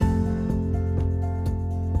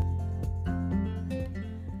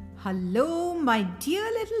Hello, my dear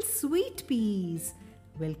little sweet peas.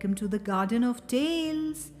 Welcome to the Garden of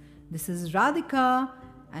Tales. This is Radhika,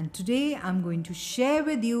 and today I'm going to share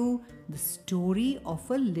with you the story of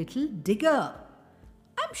a little digger.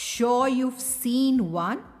 I'm sure you've seen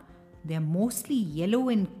one. They're mostly yellow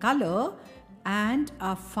in color and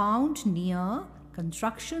are found near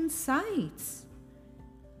construction sites.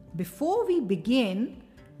 Before we begin,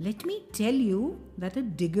 let me tell you that a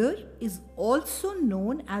digger is also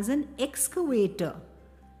known as an excavator.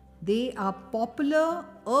 They are popular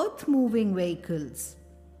earth-moving vehicles.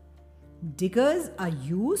 Diggers are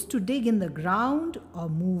used to dig in the ground or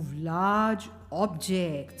move large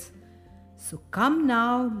objects. So come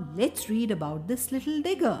now, let's read about this little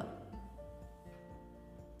digger.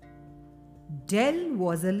 Dell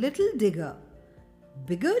was a little digger.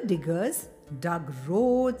 Bigger diggers dug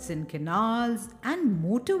roads and canals and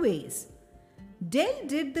motorways. Dell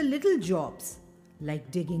did the little jobs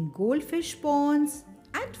like digging goldfish ponds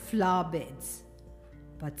and flower beds.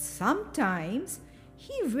 But sometimes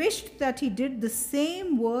he wished that he did the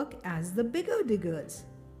same work as the bigger diggers.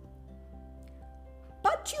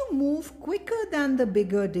 "But you move quicker than the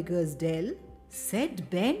bigger diggers, Dell," said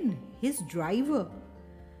Ben, his driver,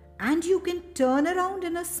 "and you can turn around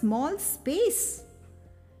in a small space.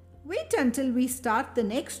 Wait until we start the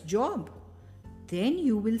next job. Then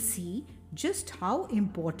you will see just how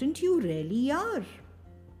important you really are."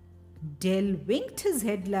 Dell winked his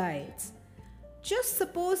headlights. Just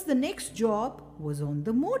suppose the next job was on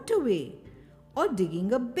the motorway or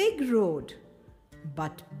digging a big road.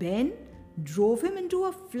 But Ben drove him into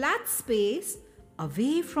a flat space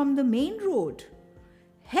away from the main road.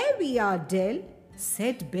 "Here we are, Dell,"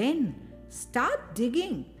 said Ben. "Start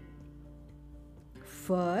digging."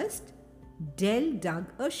 First, Dell dug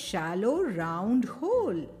a shallow round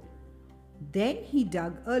hole. Then he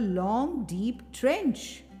dug a long deep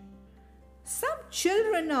trench. "Some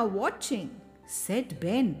children are watching," said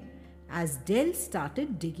Ben as Dell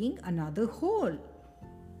started digging another hole.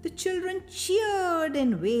 The children cheered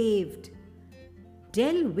and waved.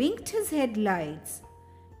 Dell winked his headlights.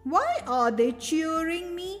 "Why are they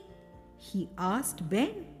cheering me?" he asked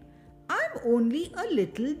Ben. "I'm only a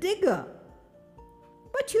little digger."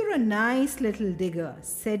 "But you're a nice little digger,"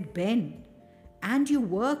 said Ben, "and you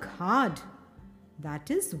work hard.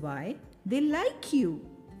 That is why they like you."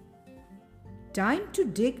 "Time to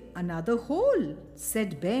dig another hole,"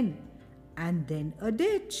 said Ben, "and then a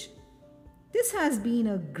ditch. This has been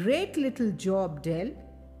a great little job, Dell."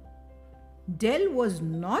 Dell was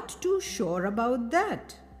not too sure about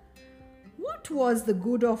that. What was the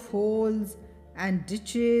good of holes and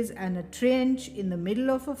ditches and a trench in the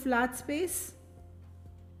middle of a flat space?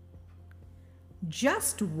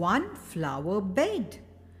 "Just one flower bed,"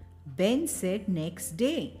 Ben said next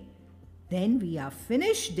day. "Then we are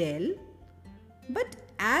finished, Dell." But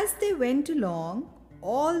as they went along,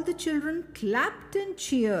 all the children clapped and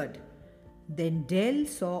cheered. Then Dell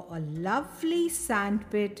saw a lovely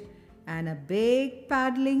sandpit and a big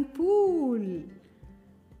paddling pool.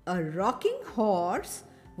 A rocking horse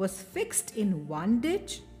was fixed in one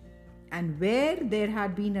ditch, and where there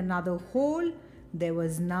had been another hole, there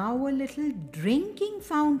was now a little drinking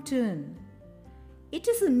fountain. "It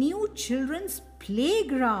is a new children's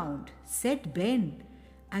playground," said Ben.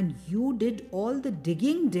 "And you did all the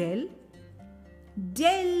digging, Dell."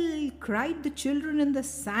 "Dell!" cried the children in the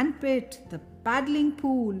sandpit, the paddling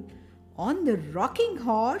pool, on the rocking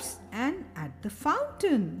horse, and at the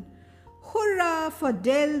fountain. "Hurrah for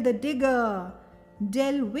Dell the digger!"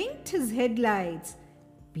 Dell winked his headlights.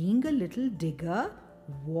 Being a little digger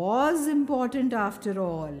was important after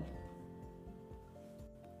all.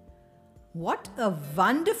 What a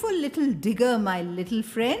wonderful little digger, my little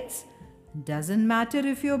friends. Doesn't matter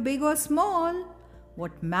if you're big or small.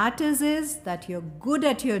 What matters is that you're good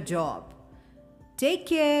at your job. Take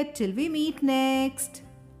care till we meet next.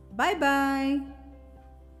 Bye bye.